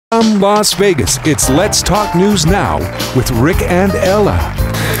Las Vegas, it's Let's Talk News Now with Rick and Ella.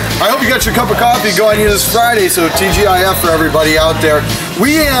 I hope you got your cup of coffee going here this Friday, so TGIF for everybody out there.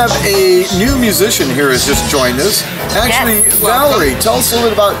 We have a new musician here who's just joined us. Actually, yes. Valerie, tell us a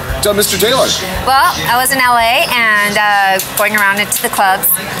little bit about Mr. Taylor. Well, I was in LA and going around into the clubs,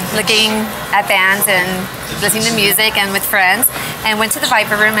 looking at bands and listening to music and with friends, and went to the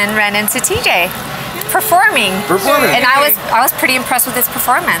Viper Room and ran into TJ. Performing. And I was pretty impressed with his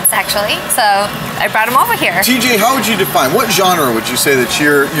performance, actually. So I brought him over here. TJ, how would you define, what genre would you say that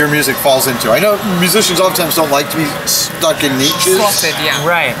your music falls into? I know musicians oftentimes don't like to be stuck in niches. Slotted, yeah.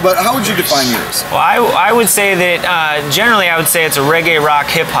 Right. But how would you define yours? Well, I would say that generally I would say it's a reggae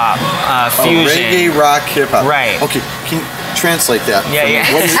rock hip hop fusion. Reggae rock hip hop. Right. Okay. Can you translate that? Yeah, yeah.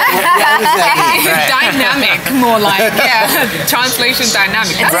 What does that mean? Right. Dynamic, more like, yeah. Translation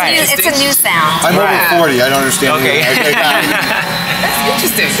dynamic. It's a new sound. I'm over 40. I don't understand. Okay. That's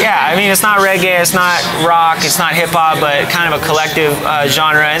interesting. Yeah, I mean, it's not reggae, it's not rock, it's not hip hop, but kind of a collective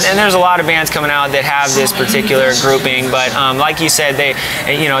genre. And there's a lot of bands coming out that have this particular grouping. But like you said,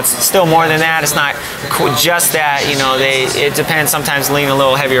 it's still more than that. It's not just that. It depends. Sometimes lean a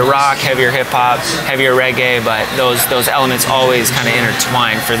little heavier rock, heavier hip hop, heavier reggae. But those elements always kind of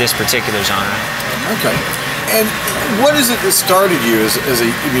intertwine for this particular genre. Okay. And what is it that started you as a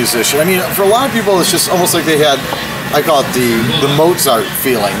musician? I mean, for a lot of people, it's just almost like they had, I call it the Mozart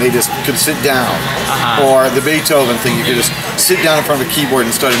feeling. They just could sit down. Or the Beethoven thing, you could just sit down in front of a keyboard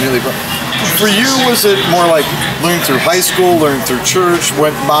and start immediately. For you, was it more like learning through high school, learning through church,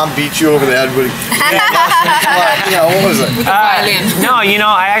 when mom beat you over the head with what was it? With the violin. No,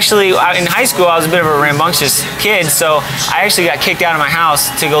 I actually, in high school, I was a bit of a rambunctious kid, so I actually got kicked out of my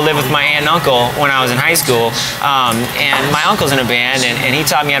house to go live with my aunt and uncle when I was in high school. And my uncle's in a band, and he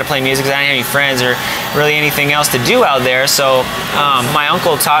taught me how to play music because I didn't have any friends or really anything else to do out there. So my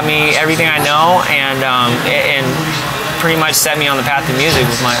uncle taught me everything I know, and pretty much set me on the path to music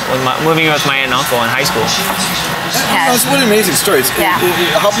with moving with my aunt and uncle in high school. That's what an amazing story.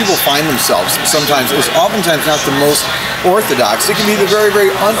 How people find themselves sometimes is oftentimes not the most orthodox. It can be the very,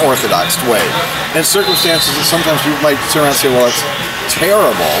 very unorthodox way. And circumstances that sometimes people might turn around and say, well, it's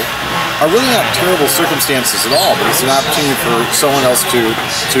terrible, are really not terrible circumstances at all, but it's an opportunity for someone else to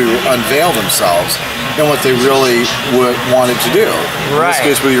unveil themselves and what they really wanted to do. Right. In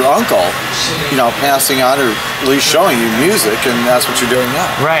this case, with your uncle, passing on or at least showing you music, and that's what you're doing now.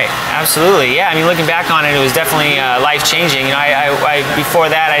 Right. Absolutely. Yeah. I mean, looking back on it, it was definitely life-changing. Before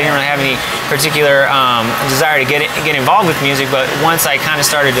that, I didn't really have any particular desire to get involved with music, but once I kind of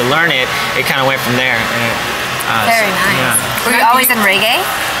started to learn it, it kind of went from there. Very nice. Yeah. Were you always in reggae?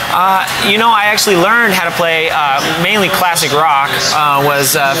 I actually learned how to play mainly classic rock.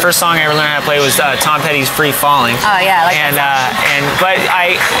 First song I ever learned how to play was Tom Petty's "Free Falling." Oh yeah, I like that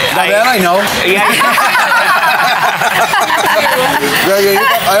song. That I know. Yeah.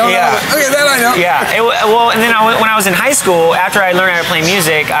 I don't know. Okay, that I know. Yeah. And then when I was in high school, after I learned how to play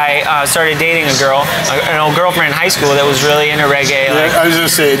music, I started dating an old girlfriend in high school that was really into reggae. I was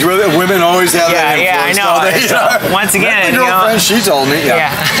just saying, women always have that influence. Yeah, I know. So, once again, my girlfriend, she told me.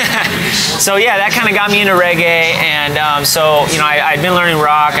 Yeah. So that kind of got me into reggae, and I'd been learning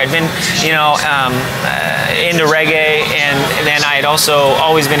rock, I'd been into reggae, and then I'd also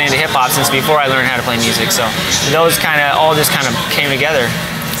always been into hip hop since before I learned how to play music. So those all just kind of came together.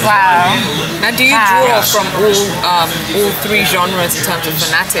 Wow. Now, do you draw from all three genres in terms of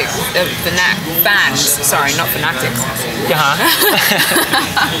fans? Sorry, not fanatics.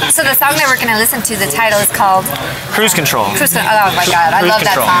 So the song that we're going to listen to, the title is called Cruise Control. Oh my God, I love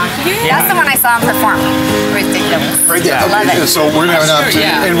that song. Yeah. That's the one I saw him perform. Ridiculous. Right there. I love it. So we're going to have an opportunity,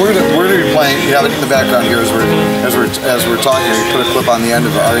 and we're going to be playing. You have it in the background here as we're talking. We put a clip on the end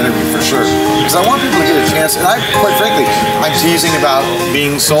of our interview for sure, because I want people to get a chance. And quite frankly, I'm teasing about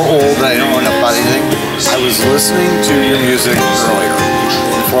being so old that I don't know enough about anything. I was listening to your music earlier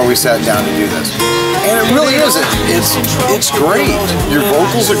before we sat down to do this. And it really is. It's great. Your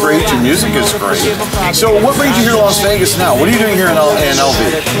vocals are great. Your music is great. So what brings you here to Las Vegas now? What are you doing here in LV?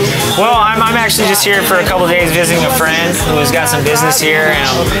 Well, I'm actually just here for a couple of days visiting a friend who's got some business here. And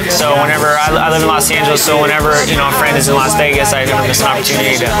so whenever I live in Los Angeles, so whenever a friend is in Las Vegas, I don't miss an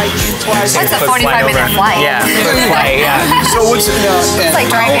opportunity to take a 45-minute flight. Yeah, quick flight. Yeah. So what's it's like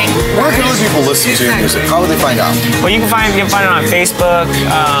driving. Where can other people listen to your music? How would they find out? Well, you can find it on Facebook.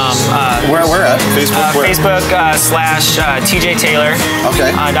 Where at? Facebook. Facebook / TJ Taylor.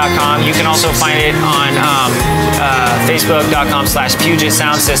 .com. You can also find it on Facebook.com / Puget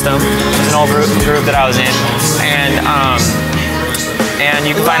Sound System. It was an old group that I was in, And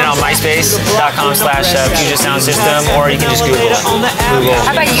you can find it on myspace.com/Future Sound System, or you can just Google it.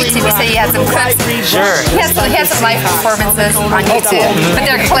 How about YouTube? You say you have some clips. Sure. He has some live performances on YouTube, but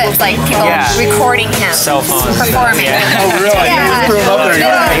they're clips, like people recording him. Cell phones. Performing. Yeah. Oh, really? Yeah. You threw 'em up there.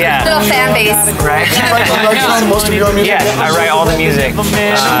 Yeah. Little fan base. Right. Write most of your own music? Yeah, I write all the music.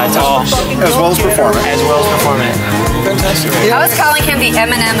 It's all As well as perform it. as well as perform it. Fantastic. I was calling him the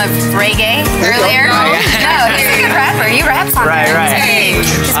Eminem of reggae earlier. Oh, yeah. No, he's a good rapper. You rap on Right, him. right.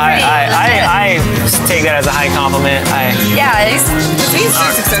 I take that as a high compliment. Yeah, he's He's so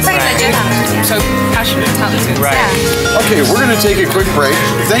successful. pretty legit on it. So passionate, talented. Right. Yeah. Okay, we're going to take a quick break.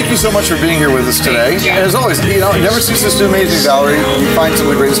 Thank you so much for being here with us today. Yeah. And as always, it never ceases to amaze me, Valerie. You find some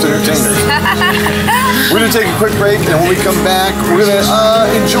of the greatest entertainers. We're going to take a quick break, and when we come back, we're going to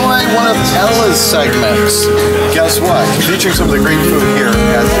enjoy one of Ella's segments. Guess what? Featuring some of the great food here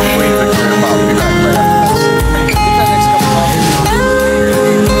at the Queen Victoria. We'll be back right after.